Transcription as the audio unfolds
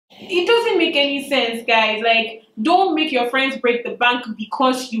It doesn't make any sense, guys. Like, don't make your friends break the bank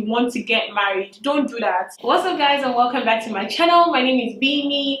because you want to get married. Don't do that. What's up, guys, and welcome back to my channel. My name is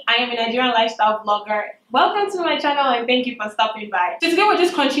Bemi. I am a Nigerian lifestyle vlogger. Welcome to my channel and thank you for stopping by. So today we're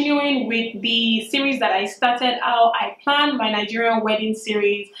just continuing with the series that I started out. I planned my Nigerian wedding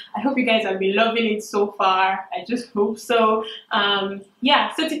series. I hope you guys have been loving it so far. I just hope so.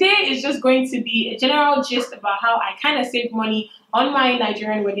 Yeah, so today is just going to be a general gist about how I kind of save money on my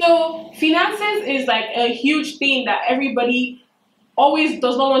Nigerian wedding. So finances is like a huge thing that everybody always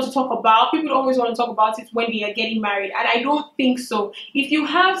does not want to talk about. People always want to talk about it when they are getting married, and I don't think so. If you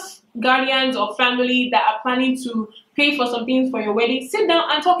have guardians or family that are planning to pay for some things for your wedding, sit down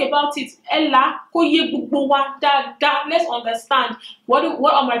and talk about it. Let's understand what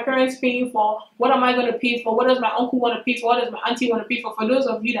are my parents paying for, what am I going to pay for, what does my uncle want to pay for, what does my auntie want to pay for those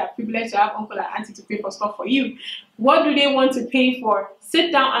of you that are privileged to have uncle and auntie to pay for stuff for you. What do they want to pay for?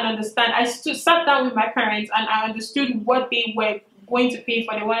 Sit down and understand. I sat down with my parents and I understood what they were going to pay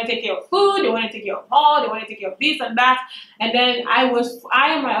for. They want to take care of food, they want to take care of all, they want to take care of this and that. And then I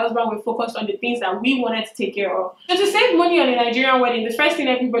and my husband were focused on the things that we wanted to take care of. So to save money on a Nigerian wedding, the first thing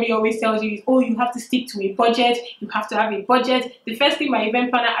everybody always tells you is, oh, you have to stick to a budget, you have to have a budget. The first thing my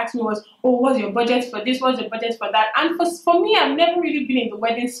event planner asked me was, oh, what's your budget for this, what's your budget for that? And for me, I've never really been in the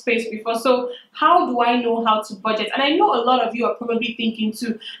wedding space before, so how do I know how to budget? And I know a lot of you are probably thinking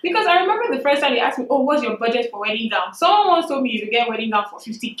too, because I remember the first time they asked me, oh, what's your budget for wedding gown? Someone once told me you could get wedding gown for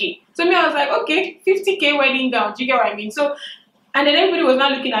 50K. So me, I was like, okay, 50K wedding gown, do you get what I mean? So, and then everybody was now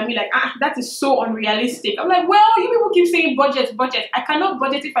looking at me like, that is so unrealistic. I'm like, well, you people keep saying budget, budget. I cannot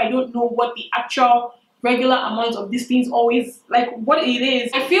budget if I don't know what the actual regular amount of these things always, like what it is.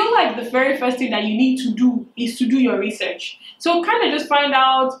 I feel like the very first thing that you need to do is to do your research. So kind of just find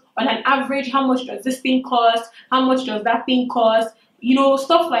out on an average, how much does this thing cost? How much does that thing cost? You know,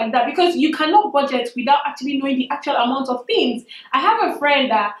 stuff like that, because you cannot budget without actually knowing the actual amount of things. I have a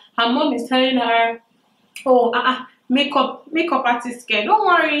friend that her mom is telling her, oh, makeup artist care. Don't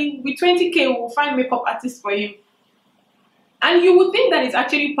worry, with 20K we'll find makeup artists for you. And you would think that it's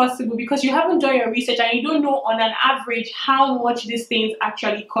actually possible because you haven't done your research and you don't know on an average how much these things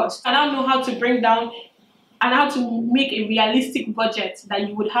actually cost. And I don't know how to bring down and how to make a realistic budget that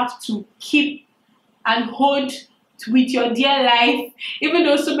you would have to keep and hold with your dear life, even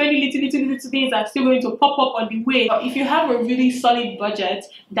though so many little things are still going to pop up on the way. But if you have a really solid budget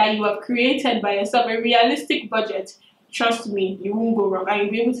that you have created by yourself, a realistic budget, trust me, you won't go wrong and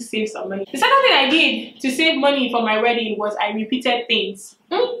you'll be able to save some money. The second thing I did to save money for my wedding was I repeated things.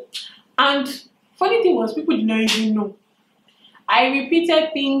 And funny thing was, people did not even know. I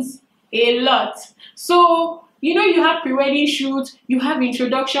repeated things a lot. So, you know, you have pre-wedding shoot, you have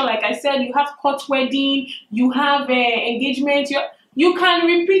introduction, like I said, you have court wedding, you have engagement, you can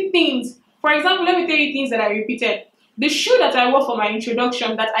repeat things. For example, let me tell you things that I repeated. The shoe that I wore for my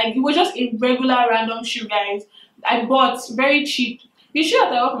introduction, it was just a regular random shoe, guys. I bought very cheap. The shoe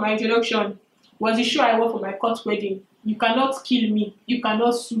that I wore for my introduction was the shoe I wore for my court wedding. You cannot kill me, you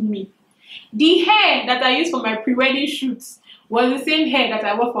cannot sue me. The hair that I used for my pre-wedding shoots was the same hair that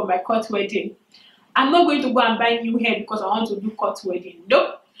I wore for my court wedding. I'm not going to go and buy new hair because I want to do court wedding.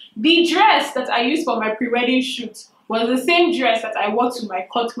 Nope. The dress that I used for my pre-wedding shoot was the same dress that I wore to my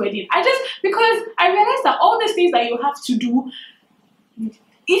court wedding. Because I realized that all these things that you have to do,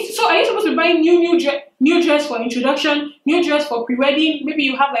 so are you supposed to buy new dress for introduction, new dress for pre-wedding? Maybe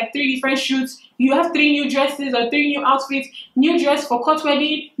you have like 3 different shoots, you have 3 new dresses or 3 new outfits, new dress for court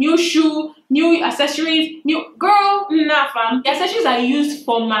wedding, new shoe, new accessories, girl, nah fam. The accessories I used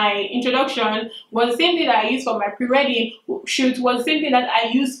for my introduction was the same thing that I used for my pre-wedding shoot, was the same thing that I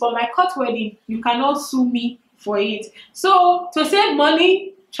used for my court wedding. You cannot sue me for it. So to save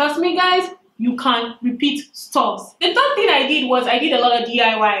money, trust me guys, you can repeat stuffs. The third thing I did was I did a lot of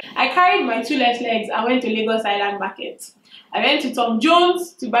DIY. I carried my 2 left legs and went to Lagos Island Market. I went to Tom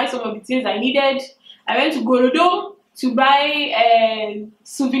Jones to buy some of the things I needed. I went to Gorodom to buy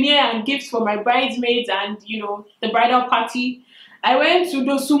souvenir and gifts for my bridesmaids and, you know, the bridal party. I went to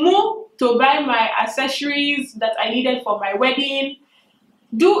Dosumu to buy my accessories that I needed for my wedding.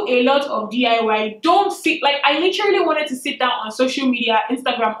 Do a lot of DIY. Don't sit, like, I literally wanted to sit down on social media,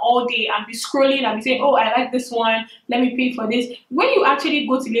 Instagram all day and be scrolling and be saying, oh, I like this one, let me pay for this. When you actually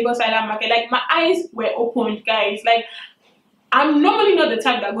go to Lagos Island Market, like, my eyes were opened, guys. Like, I'm normally not the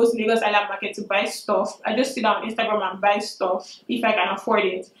type that goes to Lagos Island Market to buy stuff. I just sit down on Instagram and buy stuff if I can afford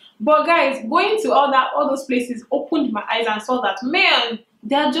it. But guys, going to all those places opened my eyes and saw that, man,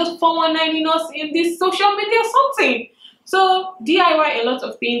 they're just 419ing us in this social media something. So DIY a lot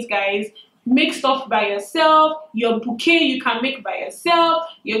of things, guys. make stuff by yourself. Your bouquet you can make by yourself.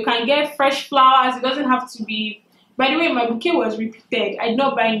 You can get fresh flowers. It doesn't have to be. By the way, my bouquet was repeated. I did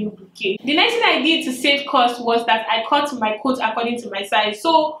not buy a new bouquet. The next thing I did to save cost was that I cut my coat according to my size.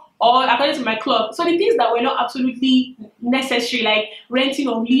 Or according to my cloth. So the things that were not absolutely necessary, like renting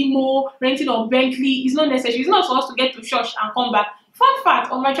of limo, renting of Bentley, is not necessary. It's not for us to get to church and come back. Fun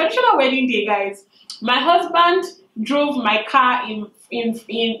fact, on my traditional wedding day, guys, my husband drove my car he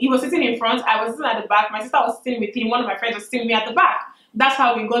was sitting in front, I was sitting at the back, my sister was sitting with him, one of my friends was sitting me at the back. That's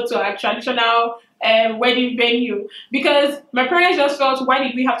how we got to our traditional wedding venue, because my parents just felt, why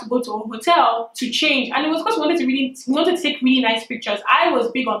did we have to go to a hotel to change? And it was because we wanted to take really nice pictures. I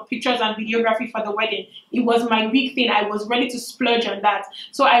was big on pictures and videography for the wedding. It was my big thing. I was ready to splurge on that.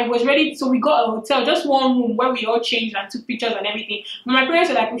 So I was ready. So we got a hotel, just one room where we all changed and took pictures and everything. But my parents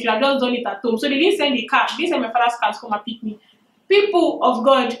were like, we should have just done it at home. So they didn't send a car. They sent my father's car to come and pick me. People of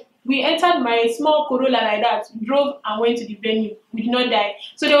God, we entered my small Corolla like that, drove and went to the venue. We did not die.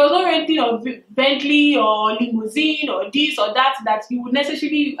 So there was no renting of Bentley or limousine or this or that you would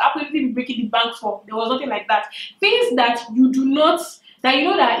necessarily absolutely be breaking the bank for. There was nothing like that. Things that you do not, that you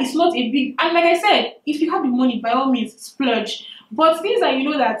know that it's not a big, and like I said, if you have the money, by all means, splurge. But things that you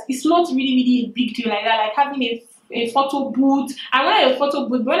know that it's not really a big deal like that, like having a photo booth. I wanted a photo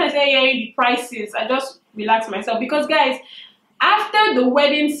booth, but when I say hearing the prices, I just relax myself, because guys, after the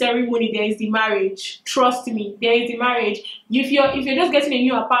wedding ceremony, there is the marriage. Trust me, there is the marriage. If you're just getting a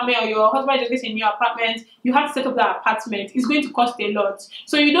new apartment, or your husband just gets a new apartment, you have to set up that apartment. It's going to cost a lot.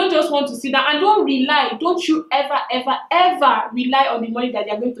 So you don't just want to sit down, and don't you ever rely on the money that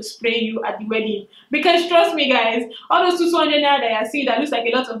they're going to spray you at the wedding. Because trust me, guys, all those 200 naira that I see that looks like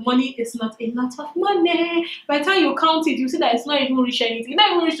a lot of money, it's not a lot of money. By the time you count it, you see that it's not even rich anything. It's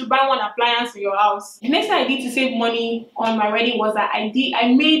not even rich to buy one appliance in your house. The next thing I did to save money on my wedding was that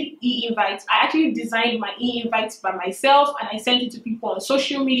I made e-invites. I actually designed my e-invites by myself, and I sent it to people on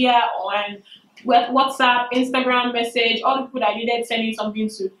social media, on WhatsApp, Instagram message, all the people that I needed sending something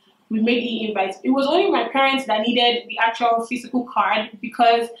to. We made e-invites. It was only my parents that needed the actual physical card,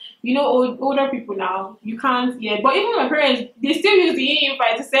 because you know, older people now, you can't, but even my parents, they still use the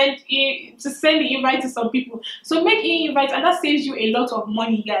e-invite to send the invite to some people. So make e-invites, and that saves you a lot of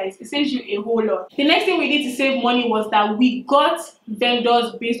money, guys. It saves you a whole lot. The next thing we did to save money was that we got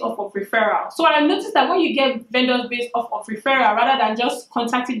vendors based off of referral. So I noticed that when you get vendors based off of referral, rather than just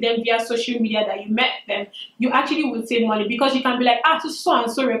contacting them via social media that you met them, you actually would save money, because you can be like, so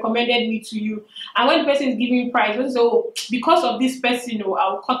and so recommended me to you, and when the person is giving you price, so because of this person,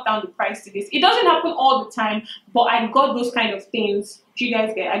 I'll cut down the price to this. It doesn't happen all the time, but I got those kind of things. Do you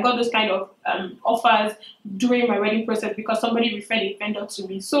guys get? I got those kind of offers during my wedding process, because somebody referred a vendor to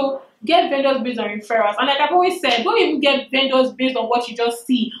me. So get vendors based on referrals. And like I've always said, don't even get vendors based on what you just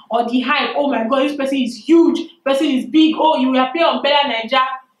see or the hype. Oh my god, this person is huge, person is big, oh, you will appear on Bella Nigeria.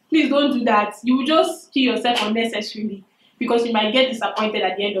 Please don't do that. You will just kill yourself unnecessarily, because you might get disappointed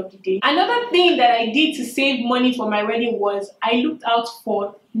at the end of the day. Another thing that I did to save money for my wedding was I looked out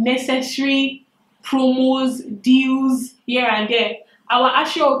for necessary promos, deals here and there. Our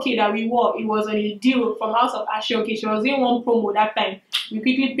Ashoke that we wore, it was on a deal from House of Ashoke. She was in one promo that time. We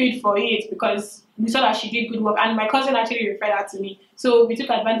quickly paid for it because we saw that she did good work, and my cousin actually referred that to me. So we took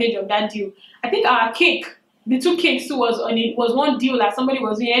advantage of that deal. I think our cake, the two cakes too, was on it, was one deal that somebody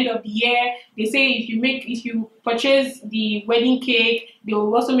was in the end of the year. They say if you purchase the wedding cake, they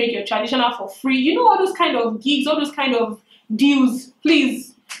will also make your traditional for free. You know, all those kind of gigs, all those kind of deals.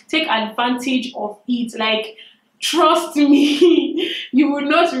 Please take advantage of it. Like, trust me, you will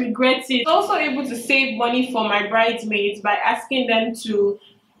not regret it. I was also able to save money for my bridesmaids by asking them to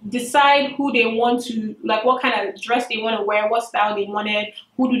decide who they want to, like what kind of dress they want to wear, what style they wanted,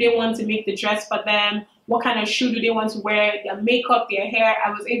 who do they want to make the dress for them, what kind of shoe do they want to wear, their makeup, their hair.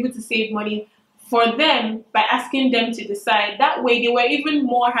 I was able to save money for them by asking them to decide. That way they were even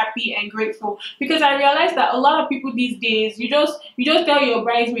more happy and grateful, because I realized that a lot of people these days, you just tell your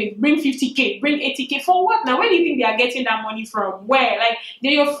bridesmaids, bring 50k, bring 80k. For what? Now, where do you think they are getting that money from? Where? Like,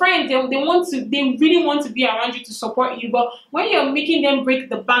 they're your friends, they really want to be around you to support you, but when you're making them break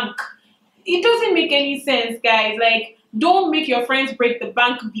the bank, it doesn't make any sense, guys. Like, don't make your friends break the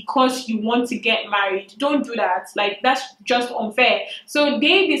bank because you want to get married. Don't do that. Like, that's just unfair. So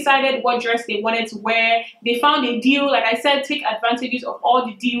they decided what dress they wanted to wear. They found a deal. Like I said, take advantages of all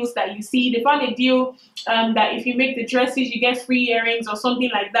the deals that you see. They found a deal that if you make the dresses, you get free earrings or something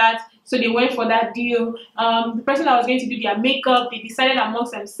like that. so they went for that deal. The person that was going to do their makeup, they decided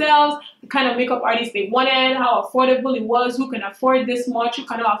amongst themselves the kind of makeup artist they wanted, how affordable it was, who can afford this much, who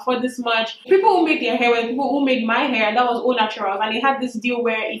cannot afford this much. People who make their hair were people who made my hair, that was all naturals, and they had this deal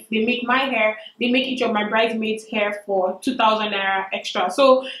where if they make my hair, they make each of my bridesmaids hair for 2,000 naira extra.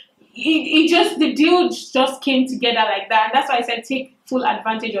 So the deal just came together like that, and that's why I said take full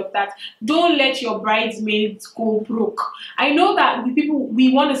advantage of that. Don't let your bridesmaids go broke. I know that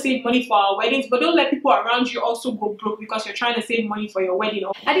we want to save money for our weddings, but don't let people around you also go broke because you're trying to save money for your wedding.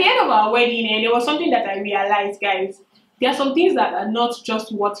 At the end of our wedding, there was something that I realized, guys. There are some things that are not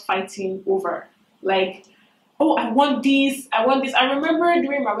just worth fighting over. Like, oh, I want this, I want this. I remember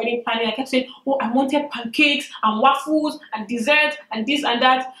during my wedding planning, I kept saying, oh, I wanted pancakes and waffles and dessert and this and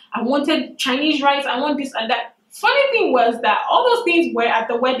that. I wanted Chinese rice, I want this and that. Funny thing was that all those things were at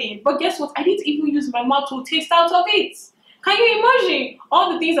the wedding, but guess what? I didn't even use my mouth to taste out of it. Can you imagine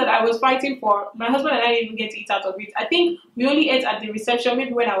all the things that I was fighting for? My husband and I didn't even get to eat out of it. I think we only ate at the reception,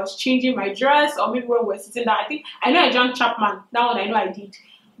 maybe when I was changing my dress, or maybe when we were sitting down. I know I drank Chapman. That one I know I did,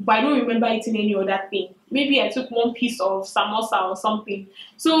 but I don't remember eating any other thing. Maybe I took one piece of samosa or something.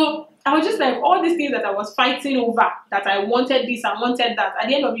 So I was just like, all these things that I was fighting over, that I wanted this, I wanted that. At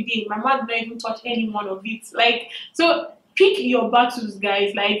the end of the day, my mouth did not even touch any one of it. Like, so pick your battles,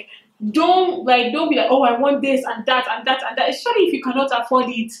 guys. Like, don't be like, oh, I want this and that and that and that. Especially if you cannot afford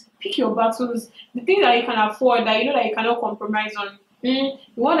it, pick your battles. The things that you can afford, that you know that you cannot compromise on. The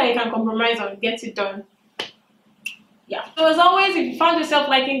one that you can compromise on, get it done. Yeah. So as always, if you found yourself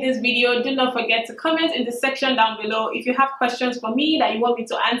liking this video, do not forget to comment in the section down below. If you have questions for me that you want me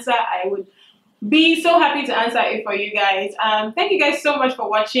to answer, I would be so happy to answer it for you guys. Thank you guys so much for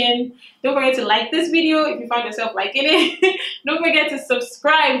watching. Don't forget to like this video if you found yourself liking it. Don't forget to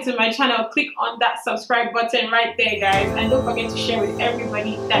subscribe to my channel. Click on that subscribe button right there, guys. And don't forget to share with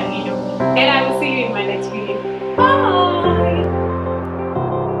everybody that you know. And I will see you in my next video. Bye!